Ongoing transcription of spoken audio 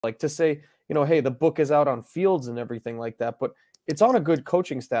Like to say, hey, the book is out on Fields and everything like that, but it's on a good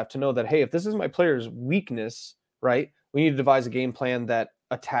coaching staff to know that, hey, if this is my player's weakness, right, we need to devise a game plan that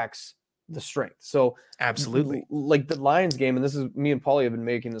attacks the strength. So Absolutely. like the Lions game, and this is me and Paulie have been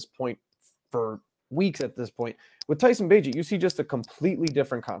making this point for weeks at this point. With Tyson Bagent, you see just a completely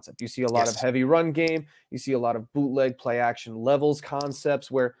different concept. You see a lot of heavy run game. You see a lot of bootleg play action levels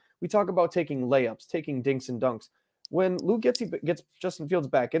concepts where we talk about taking layups, taking dinks and dunks. When Luke Getsy gets Justin Fields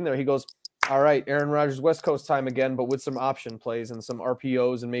back in there, he goes, all right, Aaron Rodgers West Coast time again, but with some option plays and some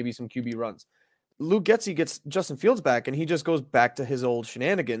RPOs and maybe some QB runs. Luke Getsy gets Justin Fields back, and he just goes back to his old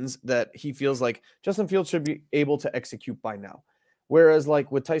shenanigans that he feels like Justin Fields should be able to execute by now. Whereas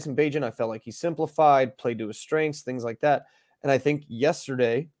like with Tyson Bagent, I felt like he simplified, played to his strengths, things like that. And I think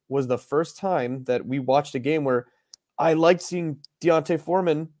yesterday was the first time that we watched a game where I liked seeing Deontay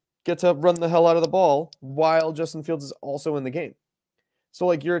Foreman get to run the hell out of the ball while Justin Fields is also in the game. So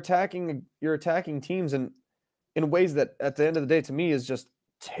like you're attacking teams in ways that at the end of the day to me is just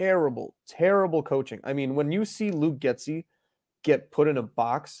terrible coaching. I mean, when you see Luke Getsy get put in a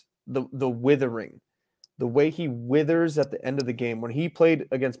box, the withering, the way he withers at the end of the game when he played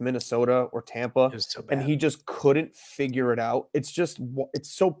against Minnesota or Tampa, and he just couldn't figure it out. It's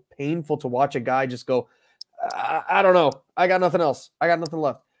so painful to watch a guy just go, I don't know. I got nothing else. I got nothing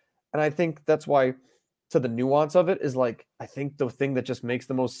left. And I think that's why, to the nuance of it, is like, I think the thing that just makes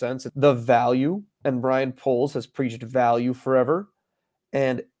the most sense is the value. And Brian Poles has preached value forever.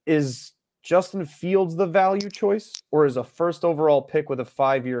 And is Justin Fields the value choice, or is a first overall pick with a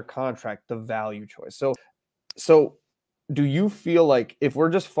 5-year contract the value choice? So do you feel like if we're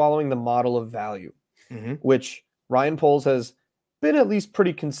just following the model of value, which Ryan Poles has been at least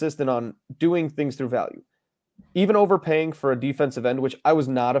pretty consistent on doing things through value, even overpaying for a defensive end, which I was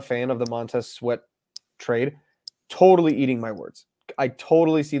not a fan of the Montez Sweat trade, totally eating my words. I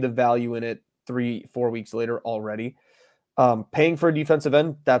totally see the value in it 3-4 weeks later already. Paying for a defensive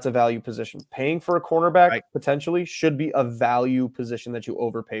end, that's a value position. Paying for a cornerback potentially should be a value position that you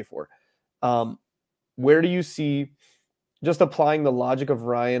overpay for. Where do you see, just applying the logic of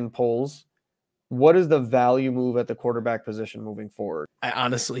Ryan Poles, what is the value move at the quarterback position moving forward? I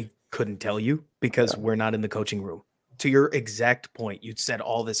honestly couldn't tell you because we're not in the coaching room. To your exact point, you said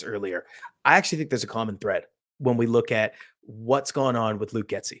all this earlier. I actually think there's a common thread when we look at what's going on with Luke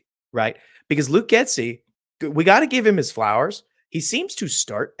Getsy, right? Because Luke Getsy, we got to give him his flowers. He seems to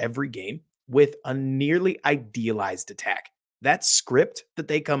start every game with a nearly idealized attack. That script that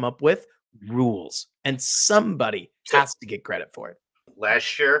they come up with rules, and somebody has to get credit for it.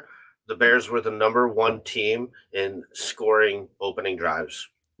 Last year, the Bears were the #1 team in scoring opening drives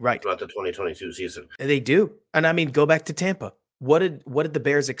throughout the 2022 season. They do. And I mean, go back to Tampa. What did the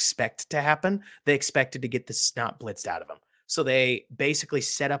Bears expect to happen? They expected to get the snot blitzed out of them. So they basically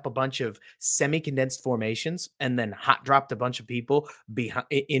set up a bunch of semi-condensed formations and then hot dropped a bunch of people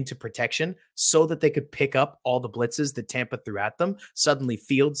into protection so that they could pick up all the blitzes that Tampa threw at them. Suddenly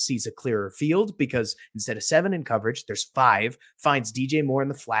Fields sees a clearer field because instead of 7 in coverage, there's 5, finds DJ Moore in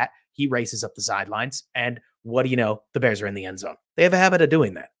the flat. He races up the sidelines. And what do you know? The Bears are in the end zone. They have a habit of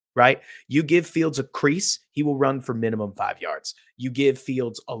doing that. Right? You give Fields a crease, he will run for minimum 5 yards. You give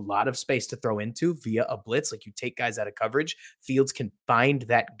Fields a lot of space to throw into via a blitz, like you take guys out of coverage, Fields can find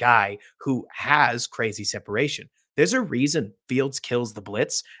that guy who has crazy separation. There's a reason Fields kills the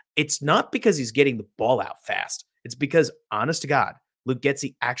blitz. It's not because he's getting the ball out fast. It's because, honest to God, Luke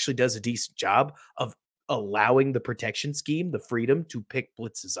Getsy actually does a decent job of allowing the protection scheme the freedom to pick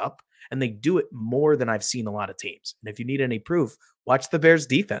blitzes up. And they do it more than I've seen a lot of teams. And if you need any proof, watch the Bears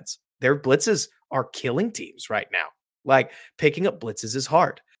defense. Their blitzes are killing teams right now. Like, picking up blitzes is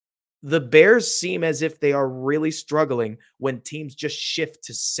hard. The Bears seem as if they are really struggling when teams just shift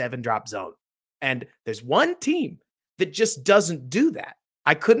to 7-drop zone. And there's one team that just doesn't do that.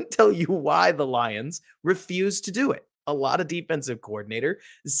 I couldn't tell you why the Lions refuse to do it. A lot of defensive coordinators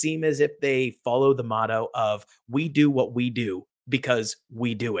seem as if they follow the motto of we do what we do because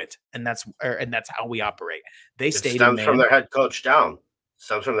we do it. And that's how we operate. It stems from their head coach down.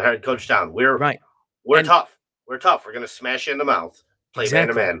 We're tough. We're tough. We're going to smash you in the mouth. Play man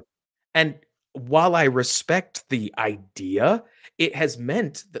to man. And while I respect the idea, it has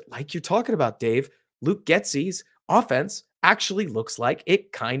meant that, like you're talking about, Dave, Luke Getsy's offense actually looks like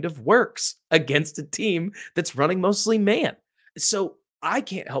it kind of works against a team that's running mostly man. So I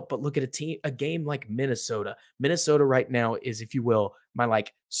can't help but look at a game like Minnesota. Minnesota right now is, if you will, my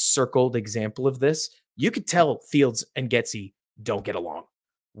circled example of this. You could tell Fields and Getsy don't get along.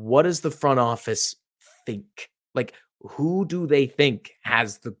 What does the front office think? Like, who do they think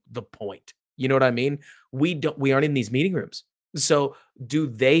has the point? You know what I mean? We aren't in these meeting rooms. So do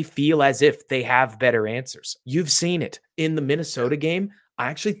they feel as if they have better answers? You've seen it in the Minnesota game. I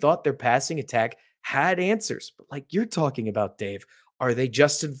actually thought their passing attack had answers, but like you're talking about, Dave, are they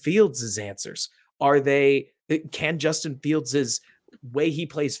Justin Fields' answers? Can Justin Fields' way he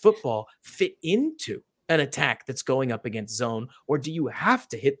plays football fit into an attack that's going up against zone? Or do you have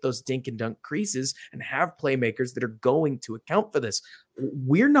to hit those dink and dunk creases and have playmakers that are going to account for this?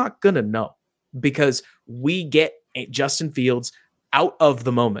 We're not going to know because we get Justin Fields out of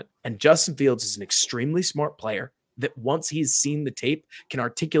the moment. And Justin Fields is an extremely smart player that once he's seen the tape can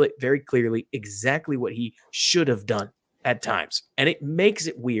articulate very clearly exactly what he should have done at times. And it makes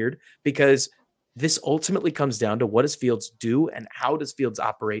it weird because this ultimately comes down to what does Fields do and how does Fields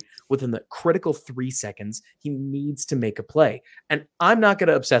operate within the critical 3 seconds he needs to make a play. And I'm not going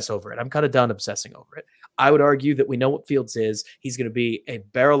to obsess over it. I'm kind of done obsessing over it. I would argue that we know what Fields is. He's going to be a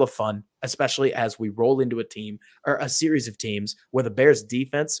barrel of fun, especially as we roll into a team or a series of teams where the Bears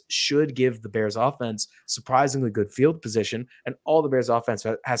defense should give the Bears offense surprisingly good field position. And all the Bears offense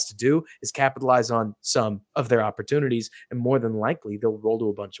has to do is capitalize on some of their opportunities. And more than likely, they'll roll to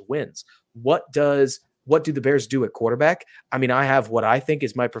a bunch of wins. What do the Bears do at quarterback? I mean, I have what I think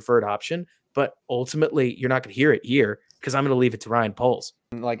is my preferred option, but ultimately you're not going to hear it here because I'm going to leave it to Ryan Poles.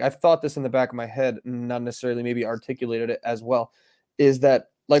 Like I've thought this in the back of my head, not necessarily maybe articulated it as well, is that,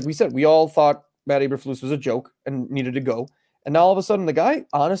 like we said, we all thought Matt Eberflus was a joke and needed to go. And now all of a sudden the guy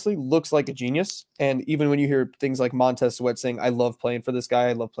honestly looks like a genius. And even when you hear things like Montez Sweat saying, I love playing for this guy,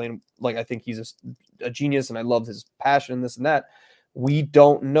 I love playing, like I think he's a genius and I love his passion and this and that, we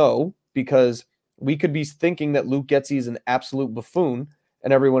don't know because we could be thinking that Luke Getsy is an absolute buffoon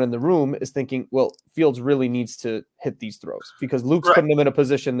and everyone in the room is thinking, well, Fields really needs to hit these throws because Luke's putting him in a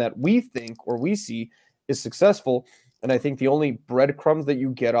position that we think or we see is successful. And I think the only breadcrumbs that you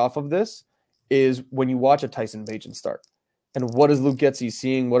get off of this is when you watch a Tyson Bagent start. And what is Luke Getsy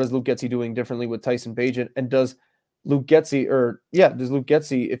seeing? What is Luke Getsy doing differently with Tyson Bagent? And does Luke Getsy,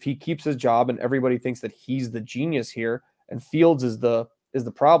 if he keeps his job and everybody thinks that he's the genius here and Fields is the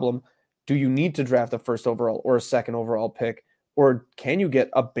problem, do you need to draft a first overall or a second overall pick? Or can you get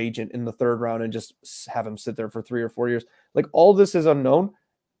a Bagent in the 3rd round and just have him sit there for 3 or 4 years? Like all this is unknown.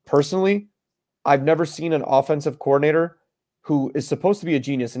 Personally, I've never seen an offensive coordinator who is supposed to be a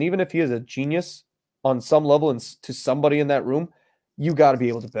genius. And even if he is a genius on some level and to somebody in that room, you got to be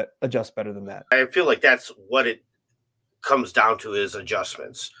able to adjust better than that. I feel like that's what it comes down to is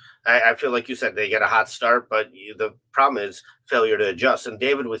adjustments. I feel like you said they get a hot start, but the problem is failure to adjust. And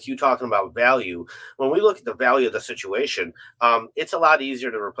David, with you talking about value, when we look at the value of the situation, it's a lot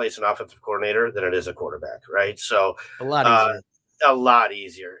easier to replace an offensive coordinator than it is a quarterback, right? So a lot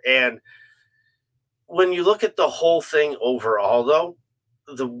easier. And when you look at the whole thing overall, though,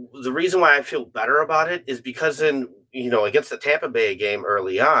 the reason why I feel better about it is because against the Tampa Bay game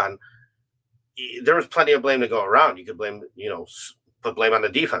early on, there was plenty of blame to go around. You could blame, put blame on the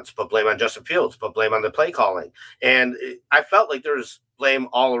defense, put blame on Justin Fields, put blame on the play calling. And I felt like there was blame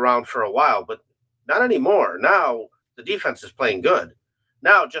all around for a while, but not anymore. Now the defense is playing good.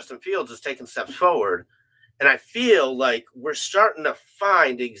 Now Justin Fields is taking steps forward. And I feel like we're starting to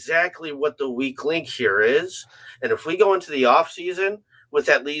find exactly what the weak link here is. And if we go into the offseason with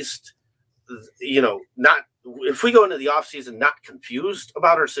at least, if we go into the offseason not confused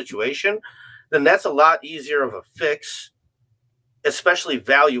about our situation, then that's a lot easier of a fix, especially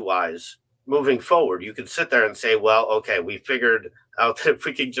value-wise, moving forward. You could sit there and say, well, okay, we figured out that if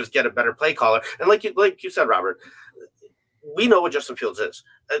we could just get a better play caller. And like you said, Robert, we know what Justin Fields is.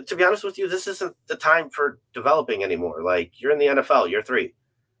 To be honest with you, this isn't the time for developing anymore. Like, you're in the NFL, year 3.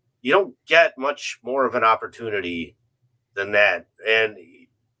 You don't get much more of an opportunity than that. And,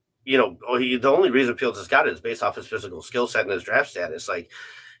 the only reason Fields has got it is based off his physical skill set and his draft status. Like,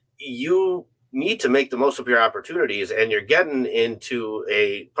 you need to make the most of your opportunities, and you're getting into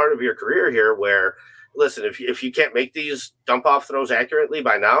a part of your career here where, listen, if you can't make these dump off throws accurately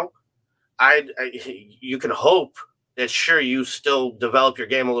by now, you can hope that sure you still develop your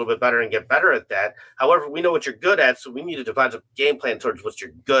game a little bit better and get better at that. However, we know what you're good at, so we need to devise a game plan towards what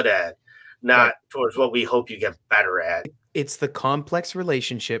you're good at, not towards what we hope you get better at. It's the complex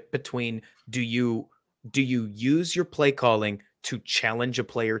relationship between do you use your play calling to challenge a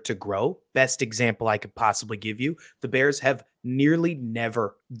player to grow? Best example I could possibly give you, the Bears have nearly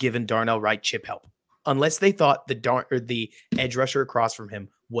never given Darnell Wright chip help unless they thought the edge rusher across from him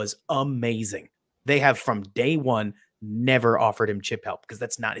was amazing. They have from day one never offered him chip help because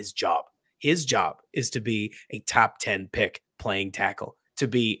that's not his job. His job is to be a top 10 pick playing tackle, to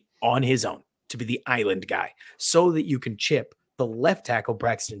be on his own, to be the island guy so that you can chip the left tackle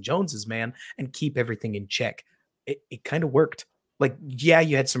Braxton Jones's man and keep everything in check. it kind of worked. Like, yeah,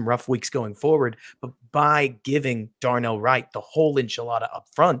 you had some rough weeks going forward, but by giving Darnell Wright the whole enchilada up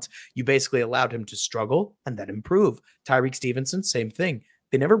front, you basically allowed him to struggle and then improve. Tyreek Stevenson, same thing.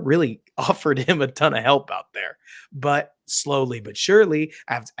 They never really offered him a ton of help out there, but slowly but surely,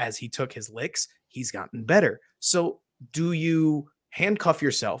 as he took his licks, he's gotten better. So do you handcuff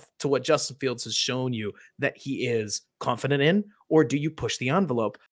yourself to what Justin Fields has shown you that he is confident in, or do you push the envelope?